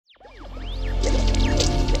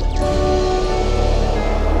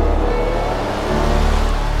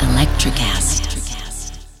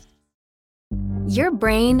Your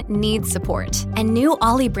brain needs support, and new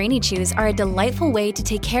Ollie Brainy Chews are a delightful way to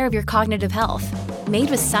take care of your cognitive health. Made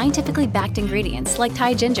with scientifically backed ingredients like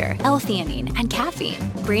Thai ginger, L-theanine, and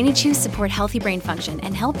caffeine, Brainy Chews support healthy brain function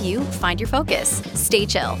and help you find your focus, stay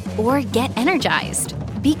chill, or get energized.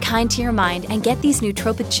 Be kind to your mind and get these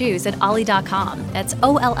nootropic chews at ollie.com. That's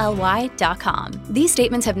OLLY.com. These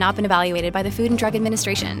statements have not been evaluated by the Food and Drug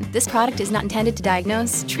Administration. This product is not intended to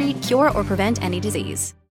diagnose, treat, cure, or prevent any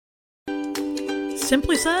disease.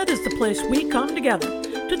 Simply Said is the place we come together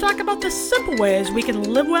to talk about the simple ways we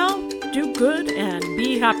can live well, do good, and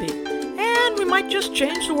be happy. And we might just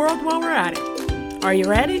change the world while we're at it. Are you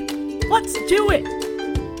ready? Let's do it!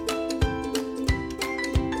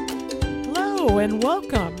 Hello and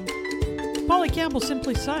welcome to Polly Campbell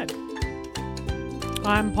Simply Said.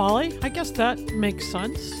 I'm Polly. I guess that makes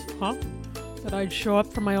sense, huh? That I'd show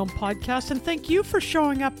up for my own podcast, and thank you for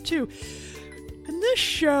showing up too. In this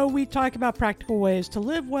show, we talk about practical ways to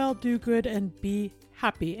live well, do good, and be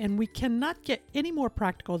happy. And we cannot get any more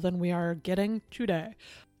practical than we are getting today,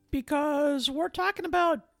 because we're talking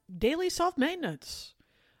about daily self-maintenance.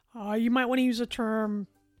 You might want to use the term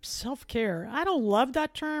self-care. I don't love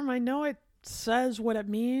that term. I know it says what it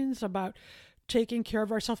means about taking care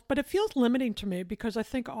of ourselves, but it feels limiting to me because I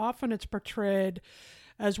think often it's portrayed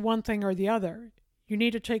as one thing or the other. You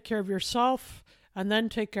need to take care of yourself and then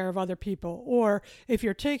take care of other people. Or if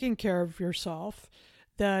you're taking care of yourself,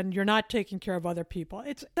 then you're not taking care of other people.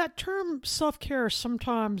 It's that term self-care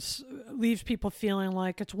sometimes leaves people feeling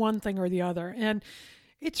like it's one thing or the other. And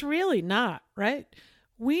it's really not, right?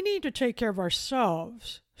 We need to take care of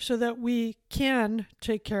ourselves so that we can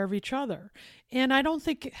take care of each other. And I don't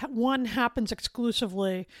think one happens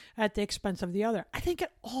exclusively at the expense of the other. I think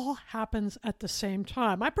it all happens at the same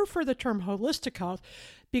time. I prefer the term holistic health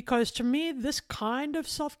because to me, this kind of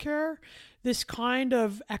self-care, this kind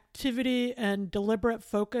of activity and deliberate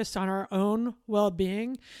focus on our own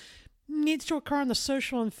well-being needs to occur on the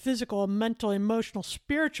social and physical and mental, emotional,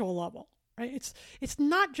 spiritual level. Right? It's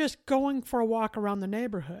not just going for a walk around the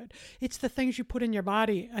neighborhood. It's the things you put in your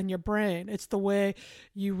body and your brain. It's the way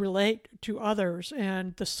you relate to others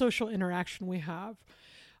and the social interaction we have.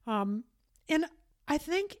 And I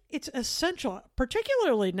think it's essential,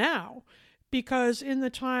 particularly now, because in the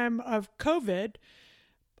time of COVID,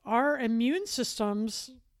 our immune systems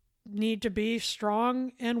need to be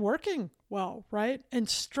strong and working well, right? And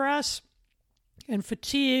stress and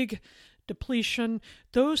fatigue, depletion,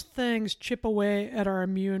 those things chip away at our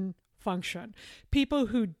immune function. People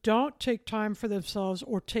who don't take time for themselves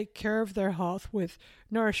or take care of their health with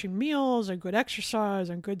nourishing meals and good exercise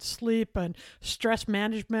and good sleep and stress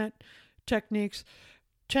management techniques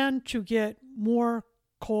tend to get more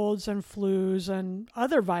colds and flus and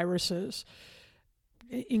other viruses,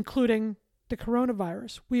 including the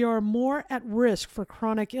coronavirus. We are more at risk for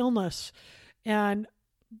chronic illness and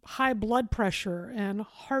high blood pressure and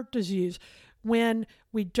heart disease when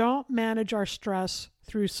we don't manage our stress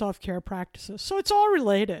through self-care practices. So it's all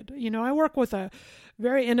related. You know, I work with a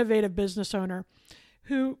very innovative business owner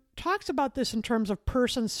who talks about this in terms of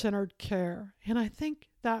person-centered care. And I think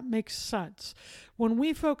that makes sense. When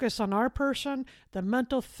we focus on our person, the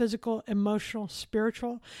mental, physical, emotional,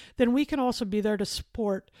 spiritual, then we can also be there to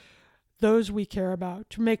support those we care about,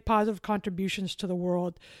 to make positive contributions to the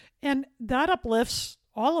world. And that uplifts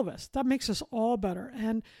all of us. That makes us all better.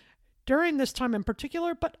 And during this time in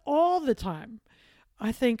particular, but all the time,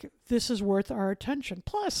 I think this is worth our attention.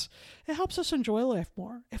 Plus, it helps us enjoy life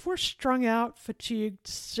more. If we're strung out, fatigued,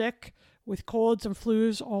 sick, with colds and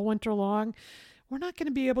flus all winter long, we're not going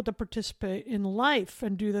to be able to participate in life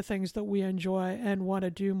and do the things that we enjoy and want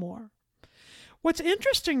to do more. What's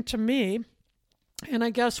interesting to me, and I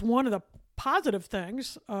guess one of the positive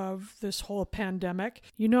things of this whole pandemic,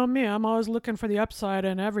 you know me, I'm always looking for the upside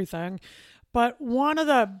in everything, but one of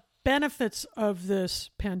the benefits of this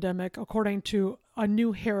pandemic, according to a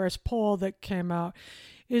new Harris poll that came out,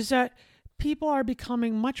 is that people are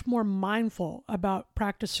becoming much more mindful about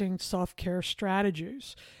practicing self-care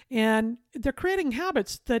strategies. And they're creating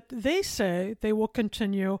habits that they say they will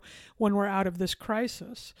continue when we're out of this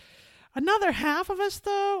crisis. Another half of us,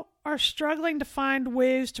 though, are struggling to find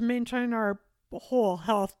ways to maintain our whole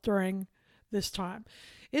health during this time.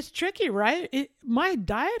 It's tricky, right? My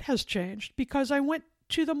diet has changed because I went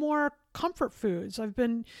to the more comfort foods. I've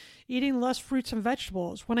been eating less fruits and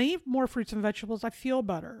vegetables. When I eat more fruits and vegetables, I feel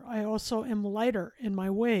better. I also am lighter in my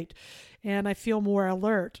weight and I feel more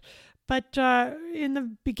alert. But in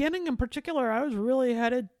the beginning in particular, I was really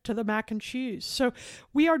headed to the mac and cheese. So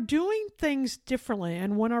we are doing things differently.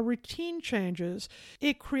 And when our routine changes,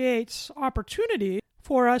 it creates opportunity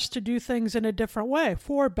for us to do things in a different way,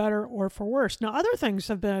 for better or for worse. Now, other things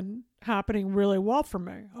have been happening really well for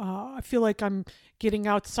me. I feel like I'm getting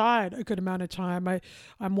outside a good amount of time.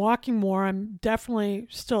 I'm walking more. I'm definitely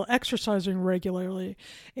still exercising regularly.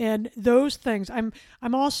 And those things, I'm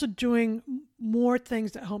also doing more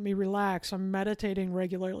things that help me relax. I'm meditating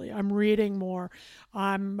regularly. I'm reading more.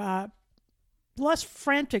 I'm less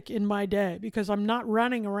frantic in my day because I'm not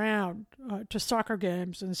running around to soccer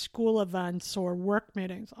games and school events or work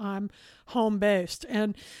meetings. I'm home based,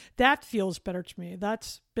 and that feels better to me.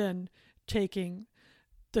 That's been taking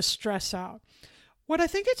the stress out. What I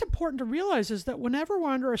think it's important to realize is that whenever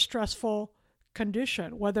we're under a stressful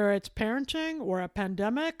condition, whether it's parenting or a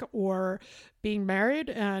pandemic or being married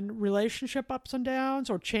and relationship ups and downs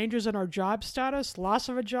or changes in our job status, loss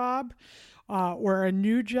of a job or a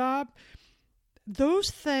new job, those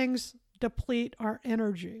things deplete our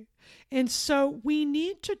energy. And so we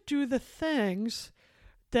need to do the things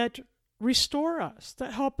that restore us,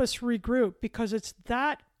 that help us regroup, because it's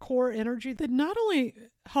that core energy that not only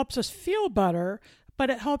helps us feel better, but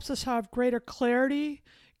it helps us have greater clarity,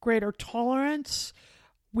 greater tolerance.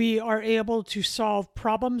 We are able to solve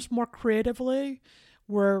problems more creatively.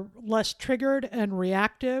 We're less triggered and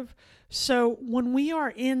reactive. So when we are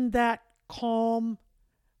in that calm,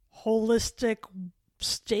 holistic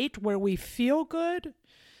state where we feel good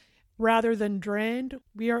rather than drained,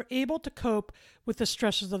 we are able to cope with the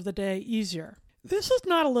stresses of the day easier. This is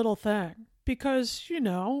not a little thing because,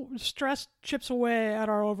 stress chips away at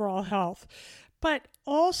our overall health. But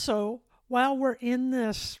also, while we're in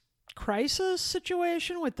this crisis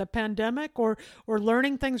situation with the pandemic or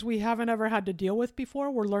learning things we haven't ever had to deal with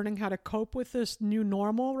before, we're learning how to cope with this new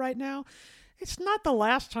normal right now. It's not the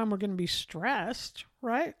last time we're going to be stressed,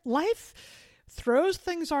 right? Life throws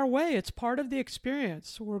things our way. It's part of the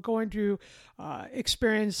experience. We're going to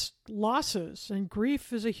experience losses, and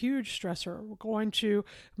grief is a huge stressor. We're going to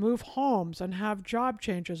move homes and have job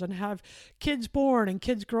changes and have kids born and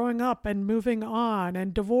kids growing up and moving on,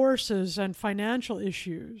 and divorces and financial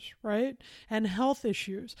issues, right? And health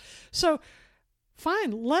issues. So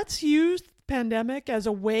fine, let's use the pandemic as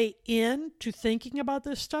a way in to thinking about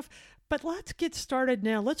this stuff. But let's get started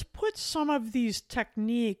now. Let's put some of these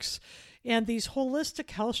techniques and these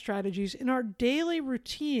holistic health strategies in our daily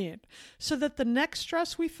routine so that the next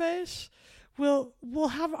stress we face, we'll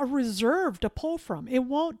have a reserve to pull from. It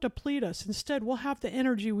won't deplete us. Instead, we'll have the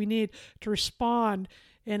energy we need to respond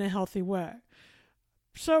in a healthy way.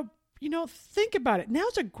 So, think about it.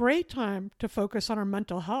 Now's a great time to focus on our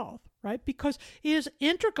mental health, right? Because it is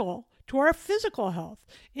integral to our physical health.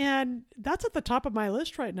 And that's at the top of my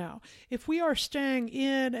list right now. If we are staying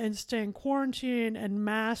in and staying quarantined and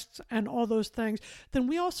masks and all those things, then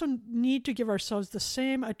we also need to give ourselves the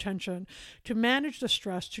same attention to manage the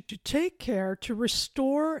stress, to take care, to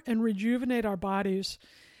restore and rejuvenate our bodies,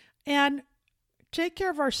 and take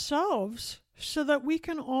care of ourselves so that we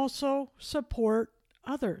can also support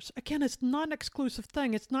others. Again, it's not an exclusive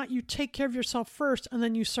thing. It's not you take care of yourself first and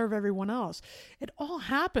then you serve everyone else. It all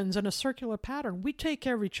happens in a circular pattern. We take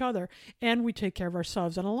care of each other and we take care of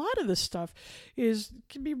ourselves. And a lot of this stuff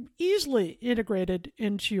can be easily integrated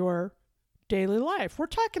into your daily life. We're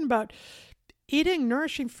talking about eating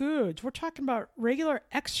nourishing foods. We're talking about regular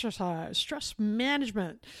exercise, stress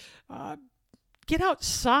management, get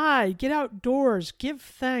outside, get outdoors, give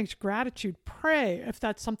thanks, gratitude, pray if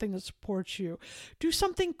that's something that supports you. Do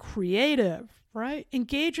something creative, right?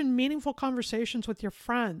 Engage in meaningful conversations with your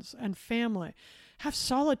friends and family. Have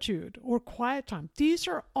solitude or quiet time. These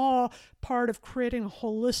are all part of creating a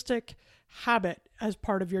holistic habit as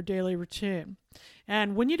part of your daily routine.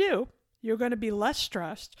 And when you do, you're going to be less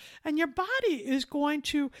stressed, and your body is going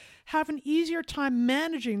to have an easier time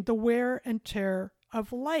managing the wear and tear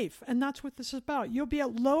of life. And that's what this is about. You'll be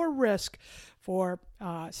at lower risk for,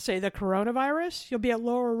 say, the coronavirus. You'll be at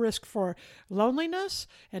lower risk for loneliness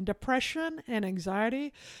and depression and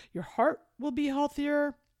anxiety. Your heart will be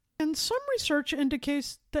healthier. And some research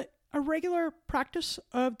indicates that a regular practice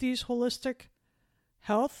of these holistic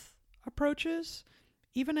health approaches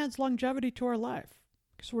even adds longevity to our life.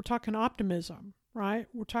 Because we're talking optimism, right?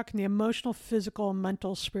 We're talking the emotional, physical,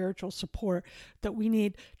 mental, spiritual support that we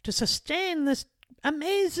need to sustain this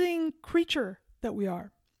amazing creature that we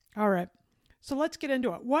are. All right. So let's get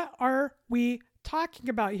into it. What are we talking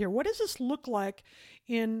about here? What does this look like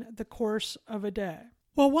in the course of a day?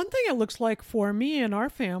 Well, one thing it looks like for me and our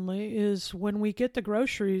family is when we get the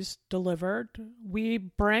groceries delivered, we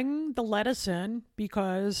bring the lettuce in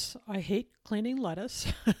because I hate cleaning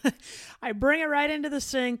lettuce. I bring it right into the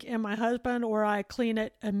sink and my husband or I clean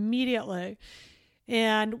it immediately.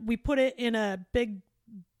 And we put it in a big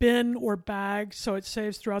bin or bag so it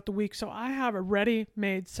saves throughout the week. So I have a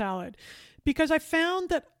ready-made salad because I found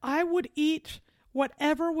that I would eat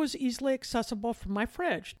whatever was easily accessible from my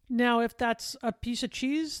fridge. Now, if that's a piece of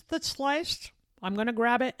cheese that's sliced, I'm going to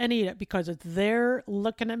grab it and eat it because it's there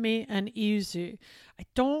looking at me and easy. I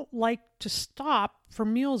don't like to stop for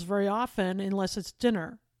meals very often unless it's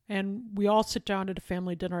dinner. And we all sit down at a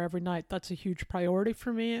family dinner every night. That's a huge priority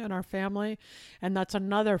for me and our family. And that's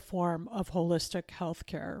another form of holistic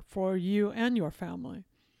healthcare for you and your family.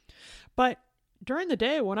 But during the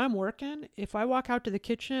day when I'm working, if I walk out to the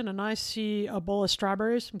kitchen and I see a bowl of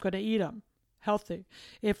strawberries, I'm going to eat them. Healthy.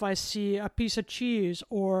 If I see a piece of cheese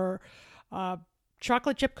or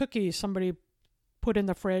chocolate chip cookies somebody put in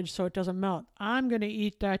the fridge so it doesn't melt, I'm going to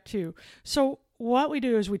eat that too. So what we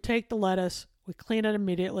do is we take the lettuce, we clean it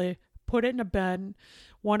immediately, put it in a bin.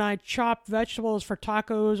 When I chop vegetables for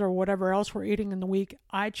tacos or whatever else we're eating in the week,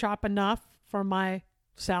 I chop enough for my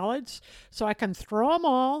salads so I can throw them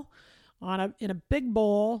all in a big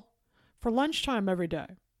bowl for lunchtime every day.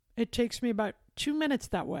 It takes me about 2 minutes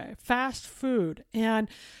that way. Fast food. And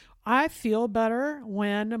I feel better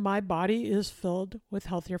when my body is filled with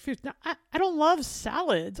healthier foods. Now, I don't love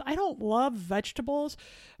salads. I don't love vegetables,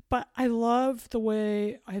 but I love the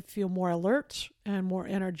way I feel more alert and more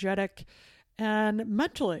energetic and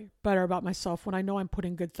mentally better about myself when I know I'm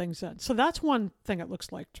putting good things in. So that's one thing it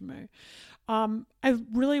looks like to me. I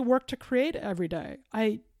really work to create every day.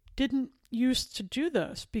 I didn't used to do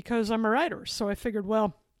this because I'm a writer. So I figured,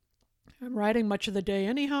 well, I'm writing much of the day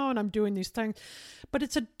anyhow, and I'm doing these things. But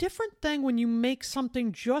it's a different thing when you make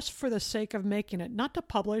something just for the sake of making it, not to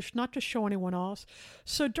publish, not to show anyone else.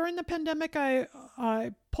 So during the pandemic,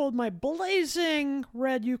 I pulled my blazing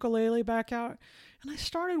red ukulele back out, and I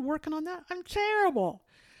started working on that. I'm terrible,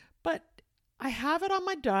 but I have it on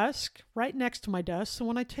my desk, right next to my desk. So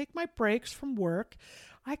when I take my breaks from work,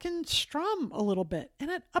 I can strum a little bit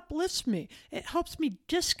and it uplifts me. It helps me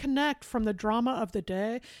disconnect from the drama of the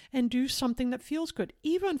day and do something that feels good,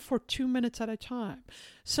 even for 2 minutes at a time.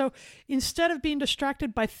 So instead of being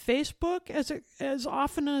distracted by Facebook as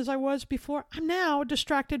often as I was before, I'm now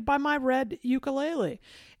distracted by my red ukulele.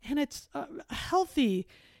 And it's a healthy,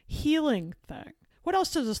 healing thing. What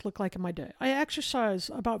else does this look like in my day? I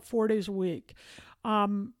exercise about 4 days a week.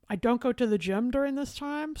 I don't go to the gym during this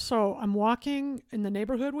time, so I'm walking in the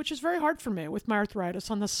neighborhood, which is very hard for me with my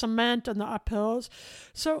arthritis on the cement and the uphills.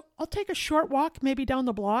 So I'll take a short walk, maybe down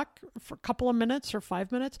the block for a couple of minutes or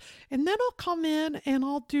 5 minutes, and then I'll come in and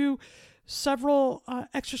I'll do several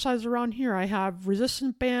exercises around here. I have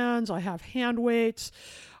resistance bands, I have hand weights.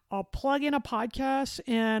 I'll plug in a podcast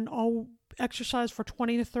and I'll exercise for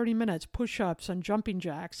 20 to 30 minutes, push-ups and jumping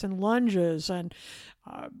jacks and lunges and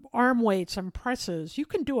arm weights and presses. You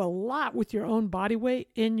can do a lot with your own body weight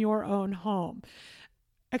in your own home.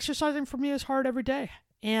 Exercising for me is hard every day,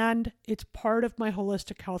 and it's part of my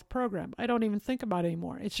holistic health program. I don't even think about it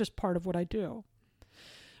anymore. It's just part of what I do.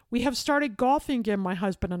 We have started golfing again, my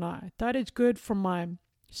husband and I. That is good for my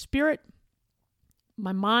spirit,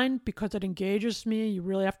 my mind, because it engages me. You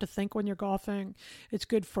really have to think when you're golfing. It's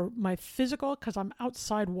good for my physical because I'm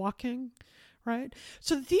outside walking, right?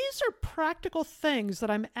 So these are practical things that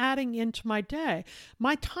I'm adding into my day.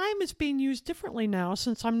 My time is being used differently now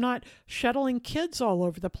since I'm not shuttling kids all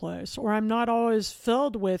over the place, or I'm not always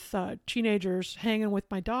filled with teenagers hanging with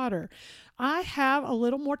my daughter. I have a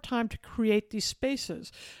little more time to create these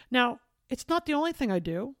spaces. Now, it's not the only thing I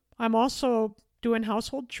do. I'm also doing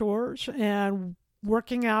household chores and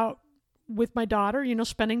working out with my daughter,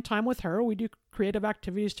 spending time with her. We do creative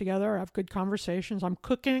activities together, have good conversations. I'm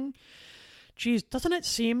cooking. Geez, doesn't it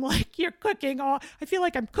seem like you're cooking I feel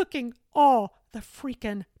like I'm cooking all the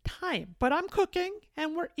freaking time. But I'm cooking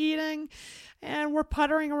and we're eating and we're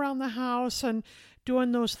puttering around the house and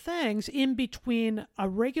doing those things in between a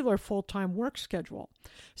regular full-time work schedule.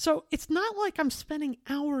 So it's not like I'm spending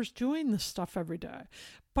hours doing this stuff every day,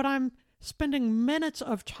 but I'm spending minutes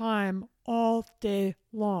of time all day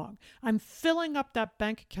long. I'm filling up that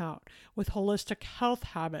bank account with holistic health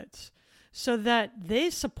habits so that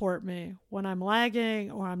they support me when I'm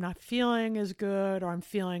lagging or I'm not feeling as good or I'm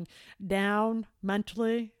feeling down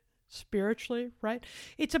mentally, spiritually, right?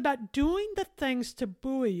 It's about doing the things to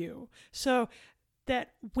buoy you so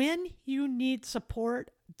that when you need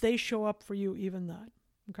support, they show up for you even then,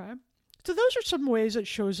 okay? So those are some ways it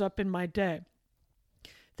shows up in my day.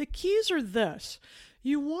 The keys are this.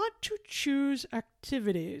 You want to choose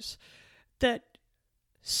activities that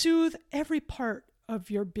soothe every part of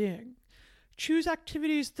your being. Choose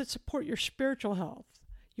activities that support your spiritual health,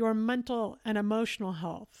 your mental and emotional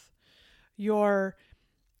health, your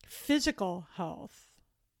physical health,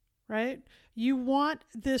 right? You want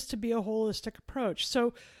this to be a holistic approach.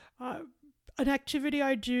 So, an activity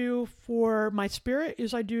I do for my spirit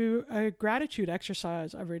is I do a gratitude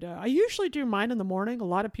exercise every day. I usually do mine in the morning. A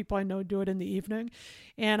lot of people I know do it in the evening.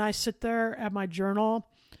 And I sit there at my journal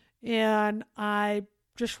and I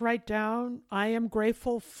just write down, I am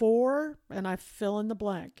grateful for, and I fill in the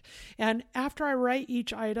blank. And after I write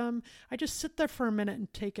each item, I just sit there for a minute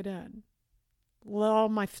and take it in. Allow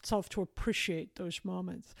myself to appreciate those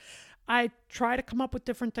moments. I try to come up with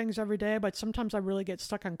different things every day, but sometimes I really get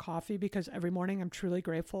stuck on coffee because every morning I'm truly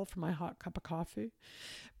grateful for my hot cup of coffee.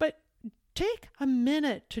 But take a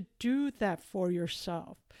minute to do that for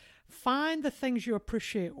yourself. Find the things you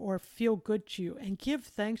appreciate or feel good to you and give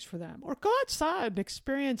thanks for them. Or go outside and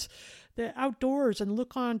experience the outdoors and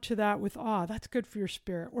look on to that with awe. That's good for your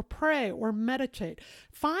spirit. Or pray or meditate.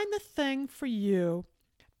 Find the thing for you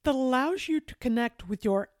that allows you to connect with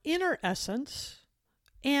your inner essence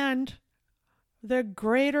and the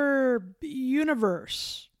greater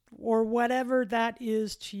universe, or whatever that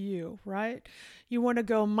is to you, right? You want to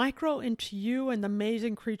go micro into you and the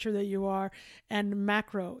amazing creature that you are, and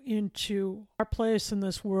macro into our place in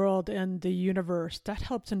this world and the universe. That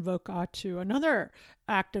helps invoke Atu, another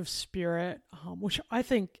active spirit, which I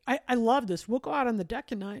think, I love this. We'll go out on the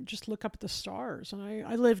deck at night and just look up at the stars. And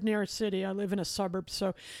I live near a city. I live in a suburb, so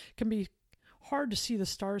it can be hard to see the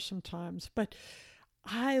stars sometimes. But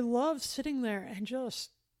I love sitting there and just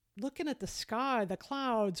looking at the sky, the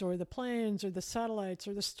clouds or the planes or the satellites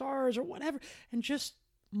or the stars or whatever, and just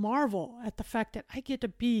marvel at the fact that I get to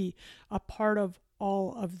be a part of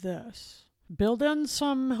all of this. Build in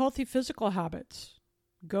some healthy physical habits.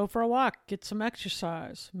 Go for a walk, get some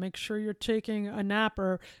exercise. Make sure you're taking a nap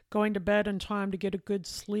or going to bed in time to get a good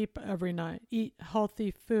sleep every night. Eat healthy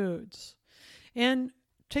foods. And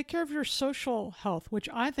take care of your social health, which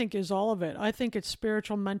I think is all of it. I think it's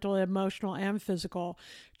spiritual, mental, emotional, and physical.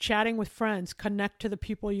 Chatting with friends, connect to the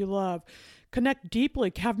people you love, connect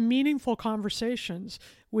deeply, have meaningful conversations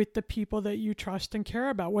with the people that you trust and care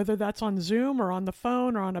about, whether that's on Zoom or on the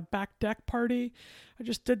phone or on a back deck party. I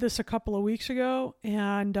just did this a couple of weeks ago,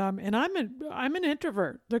 and I'm an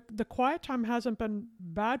introvert. The quiet time hasn't been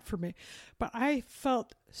bad for me, but I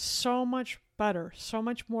felt so much better, so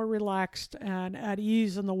much more relaxed and at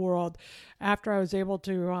ease in the world after I was able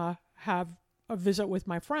to have a visit with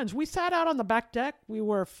my friends. We sat out on the back deck. We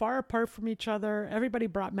were far apart from each other. Everybody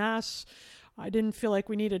brought masks. I didn't feel like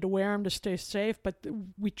we needed to wear them to stay safe, but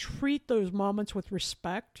we treat those moments with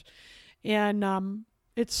respect, and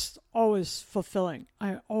it's always fulfilling.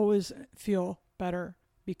 I always feel better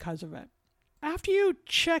because of it. After you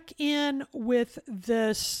check in with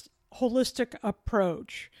this holistic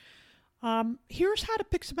approach, here's how to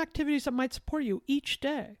pick some activities that might support you each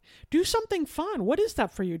day. Do something fun. What is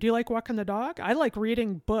that for you? Do you like walking the dog? I like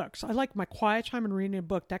reading books. I like my quiet time and reading a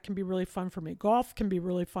book. That can be really fun for me. Golf can be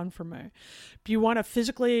really fun for me. Do you want a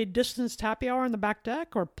physically distanced happy hour on the back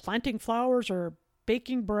deck, or planting flowers, or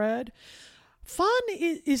baking bread? Fun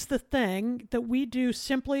is the thing that we do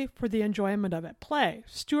simply for the enjoyment of it. Play.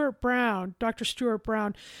 Dr. Stuart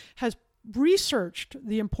Brown has researched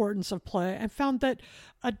the importance of play and found that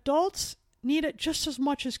adults need it just as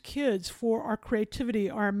much as kids for our creativity,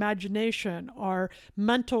 our imagination, our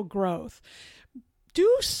mental growth.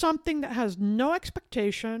 Do something that has no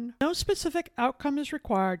expectation, no specific outcome is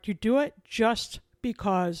required. You do it just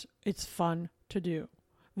because it's fun to do.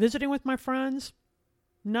 Visiting with my friends,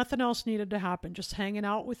 nothing else needed to happen. Just hanging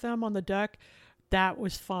out with them on the deck, that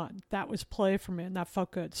was fun. That was play for me, and that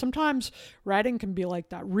felt good. Sometimes writing can be like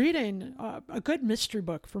that. Reading a good mystery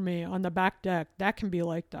book for me on the back deck, that can be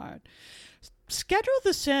like that. Schedule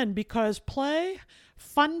this in, because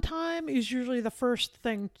fun time is usually the first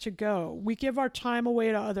thing to go. We give our time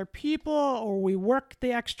away to other people, or we work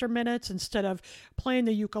the extra minutes instead of playing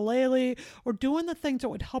the ukulele or doing the things that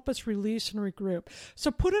would help us release and regroup.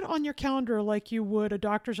 So put it on your calendar like you would a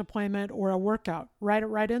doctor's appointment or a workout. Write it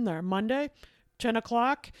right in there. Monday, 10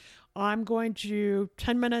 o'clock, I'm going to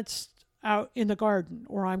 10 minutes out in the garden,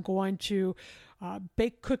 or I'm going to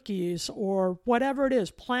bake cookies, or whatever it is.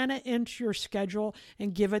 Plan it into your schedule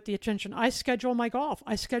and give it the attention. I schedule my golf.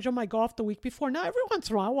 The week before. Now, every once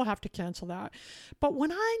in a while, we'll have to cancel that. But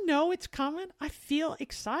when I know it's coming, I feel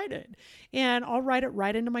excited. And I'll write it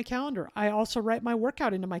right into my calendar. I also write my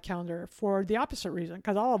workout into my calendar for the opposite reason,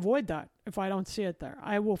 because I'll avoid that if I don't see it there.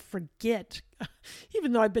 I will forget.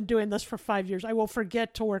 Even though I've been doing this for 5 years, I will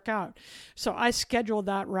forget to work out. So I schedule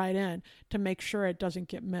that right in to make sure it doesn't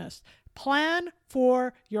get missed. Plan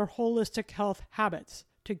for your holistic health habits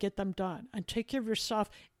to get them done, and take care of yourself.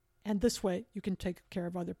 And this way you can take care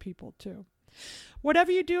of other people too.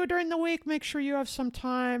 Whatever you do during the week, make sure you have some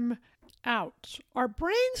time out. Our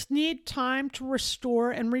brains need time to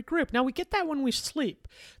restore and regroup. Now, we get that when we sleep.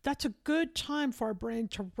 That's a good time for our brain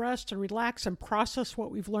to rest and relax and process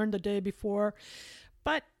what we've learned the day before.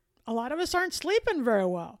 But a lot of us aren't sleeping very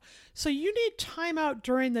well. So you need time out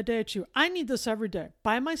during the day too. I need this every day.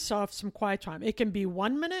 By myself, some quiet time. It can be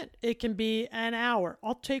 1 minute. It can be an hour.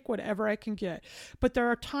 I'll take whatever I can get. But there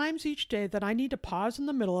are times each day that I need to pause in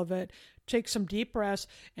the middle of it, take some deep breaths,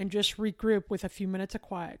 and just regroup with a few minutes of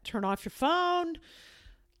quiet. Turn off your phone.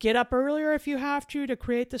 Get up earlier if you have to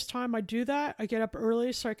create this time. I do that. I get up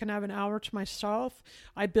early so I can have an hour to myself.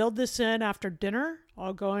 I build this in after dinner.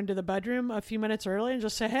 I'll go into the bedroom a few minutes early and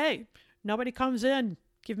just say, hey, nobody comes in.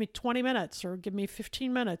 Give me 20 minutes or give me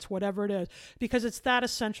 15 minutes, whatever it is, because it's that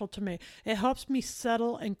essential to me. It helps me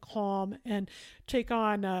settle and calm and take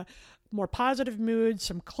on more positive mood,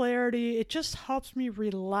 some clarity. It just helps me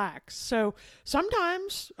relax. So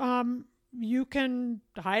sometimes you can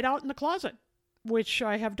hide out in the closet, which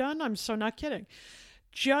I have done. I'm so not kidding.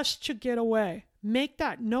 Just to get away.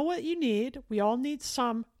 Know what you need. We all need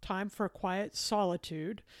some time for quiet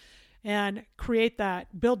solitude, and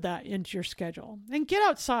build that into your schedule. And get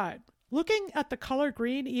outside. Looking at the color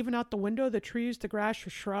green, even out the window, the trees, the grass, or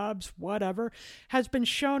shrubs, whatever, has been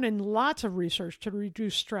shown in lots of research to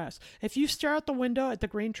reduce stress. If you stare out the window at the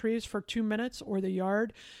green trees for 2 minutes or the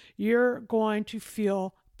yard, you're going to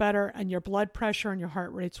feel better, and your blood pressure and your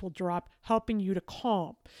heart rates will drop, helping you to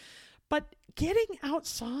calm. But getting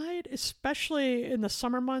outside, especially in the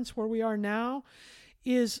summer months where we are now,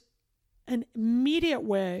 is an immediate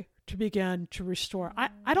way to begin to restore.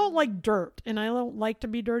 I don't like dirt, and I don't like to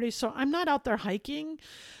be dirty, so I'm not out there hiking,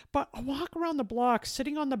 but I walk around the block,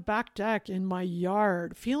 sitting on the back deck in my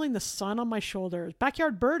yard, feeling the sun on my shoulders,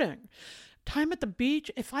 backyard birding. Time at the beach,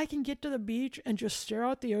 if I can get to the beach and just stare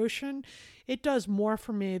out the ocean, it does more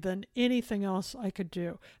for me than anything else I could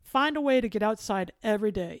do. Find a way to get outside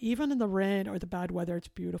every day, even in the rain or the bad weather. It's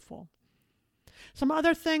beautiful. Some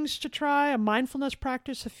other things to try: a mindfulness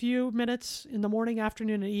practice, a few minutes in the morning,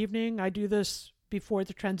 afternoon, and evening. I do this before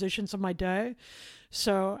the transitions of my day.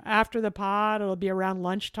 So after the pod, it'll be around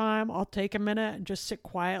lunchtime. I'll take a minute and just sit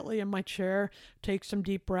quietly in my chair, take some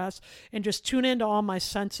deep breaths, and just tune into all my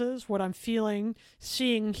senses, what I'm feeling,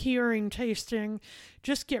 seeing, hearing, tasting.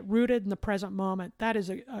 Just get rooted in the present moment. That is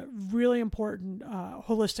a really important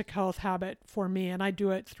holistic health habit for me, and I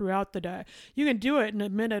do it throughout the day. You can do it in a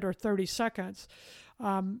minute or 30 seconds.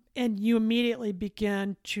 And you immediately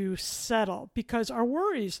begin to settle, because our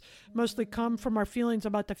worries mostly come from our feelings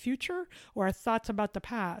about the future or our thoughts about the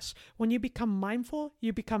past. When you become mindful,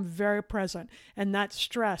 you become very present, and that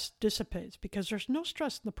stress dissipates, because there's no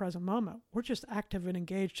stress in the present moment. We're just active and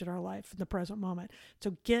engaged in our life in the present moment.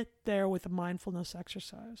 So get there with a mindfulness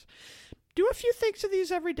exercise. Do a few things of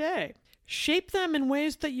these every day. Shape them in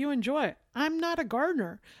ways that you enjoy. I'm not a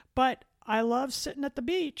gardener, but I love sitting at the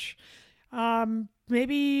beach.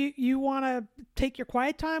 Maybe you want to take your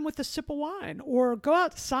quiet time with a sip of wine, or go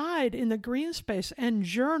outside in the green space and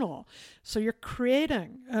journal. So you're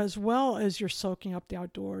creating as well as you're soaking up the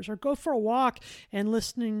outdoors, or go for a walk and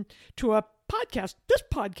listening to a podcast, this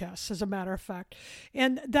podcast, as a matter of fact.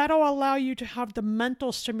 And that'll allow you to have the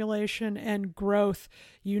mental stimulation and growth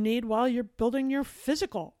you need while you're building your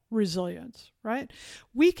physical resilience, right?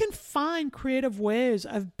 We can find creative ways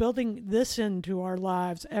of building this into our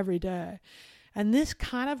lives every day. And this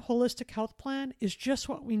kind of holistic health plan is just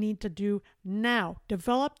what we need to do now.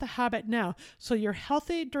 Develop the habit now. So you're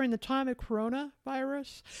healthy during the time of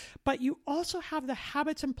coronavirus, but you also have the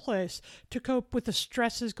habits in place to cope with the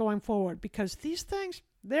stresses going forward, because these things,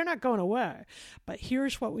 they're not going away. But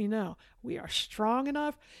here's what we know. We are strong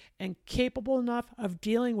enough and capable enough of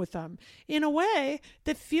dealing with them in a way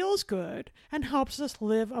that feels good and helps us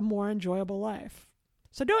live a more enjoyable life.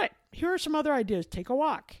 So do it. Here are some other ideas. Take a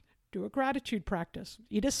walk. Do a gratitude practice.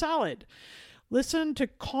 Eat a salad. Listen to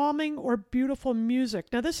calming or beautiful music.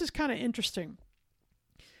 Now, this is kind of interesting.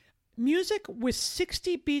 Music with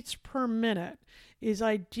 60 beats per minute is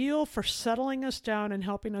ideal for settling us down and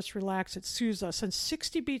helping us relax. It soothes us. And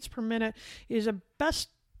 60 beats per minute is a best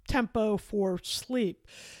tempo for sleep.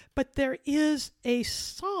 But there is a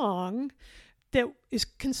song that is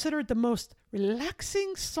considered the most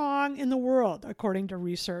relaxing song in the world, according to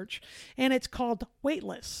research, and it's called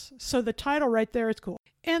Weightless. So the title right there is cool.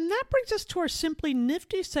 And that brings us to our Simply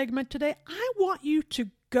Nifty segment today. I want you to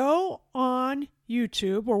go on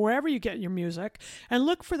YouTube or wherever you get your music and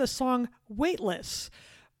look for the song Weightless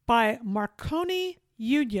by Marconi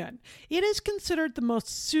Union. It is considered the most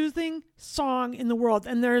soothing song in the world,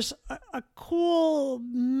 and there's a cool,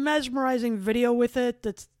 mesmerizing video with it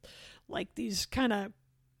that's like these kind of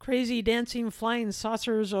crazy dancing flying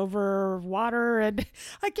saucers over water, and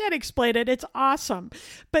I can't explain it. It's awesome.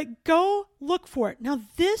 But go look for it. Now,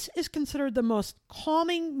 this is considered the most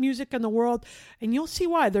calming music in the world, and you'll see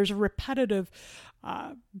why. There's a repetitive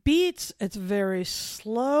beats. It's very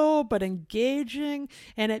slow but engaging,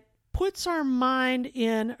 and it puts our mind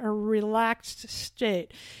in a relaxed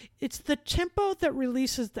state. It's the tempo that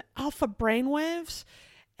releases the alpha brainwaves,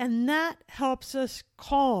 and that helps us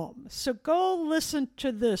calm. So go listen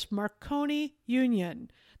to this Marconi Union,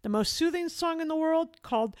 the most soothing song in the world,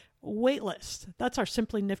 called Waitlist. That's our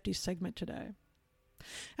Simply Nifty segment today.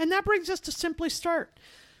 And that brings us to Simply Start.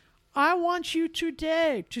 I want you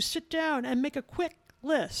today to sit down and make a quick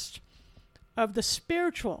list of the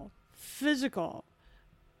spiritual, physical,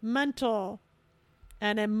 mental,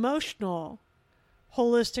 and emotional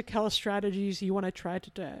holistic health strategies you want to try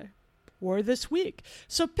today or this week.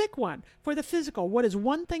 So pick one. For the physical, what is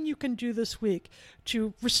one thing you can do this week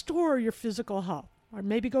to restore your physical health? Or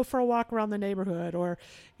maybe go for a walk around the neighborhood or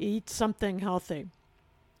eat something healthy.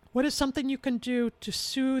 What is something you can do to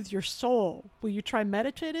soothe your soul? Will you try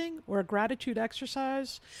meditating or a gratitude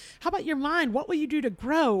exercise? How about your mind? What will you do to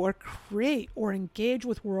grow or create or engage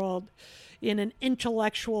with the world in an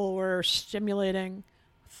intellectual or stimulating,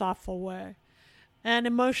 thoughtful way? And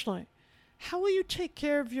emotionally, how will you take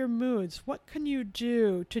care of your moods? What can you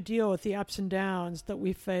do to deal with the ups and downs that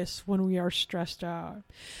we face when we are stressed out?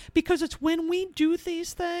 Because it's when we do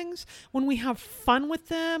these things, when we have fun with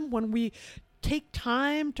them, when we take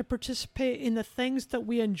time to participate in the things that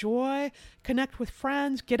we enjoy, connect with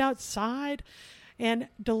friends, get outside, and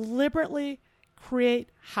deliberately create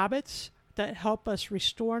habits that help us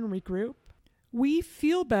restore and regroup, we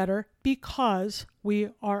feel better because we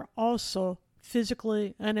are also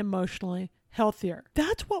physically and emotionally healthier.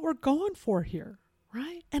 That's what we're going for here,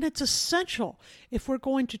 right? And it's essential if we're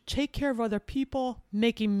going to take care of other people,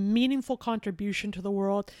 make a meaningful contribution to the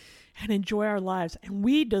world, and enjoy our lives. And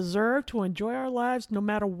we deserve to enjoy our lives no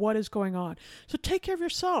matter what is going on. So take care of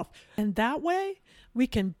yourself. And that way, we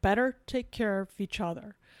can better take care of each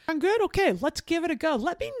other. I'm good? Okay, let's give it a go.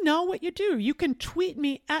 Let me know what you do. You can tweet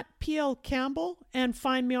me at PL Campbell and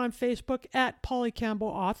find me on Facebook at Polly Campbell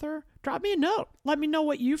Author. Drop me a note. Let me know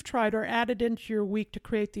what you've tried or added into your week to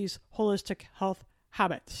create these holistic health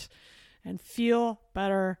habits and feel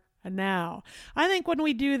better now. I think when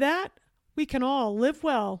we do that, we can all live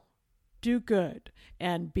well, do good,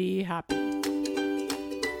 and be happy.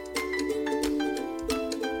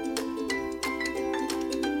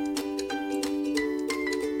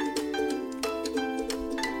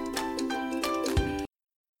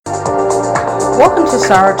 Welcome to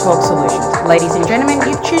Sarah Talk Solutions. Ladies and gentlemen,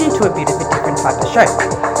 you've tuned into a bit of a different type of show.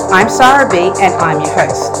 I'm Sarah B and I'm your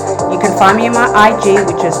host. You can find me on my IG,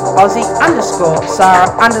 which is Aussie_Sarah_LA.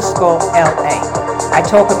 I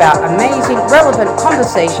talk about amazing, relevant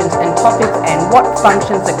conversations and topics and what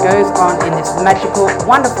functions that goes on in this magical,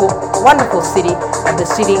 wonderful, wonderful city of the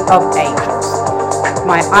City of Angels.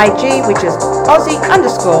 My IG, which is Aussie_Sarah_LA.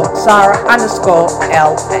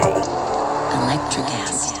 Electric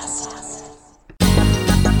acid.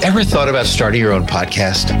 Ever thought about starting your own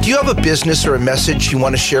podcast? Do you have a business or a message you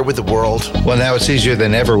want to share with the world? Well, now it's easier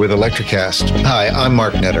than ever with Electricast. Hi, I'm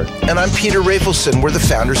Mark Netter. And I'm Peter Rafelson. We're the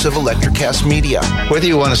founders of Electricast Media. Whether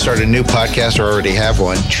you want to start a new podcast or already have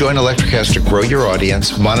one, join Electricast to grow your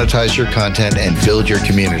audience, monetize your content, and build your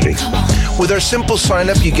community. With our simple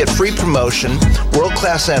sign-up, you get free promotion,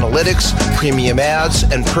 world-class analytics, premium ads,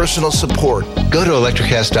 and personal support. Go to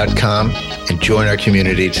electricast.com and join our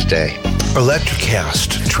community today.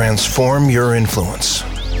 Electricast. Transform your influence.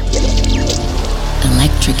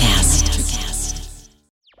 Electric acid.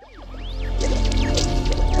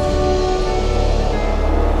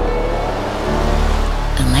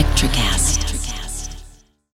 Electric acid.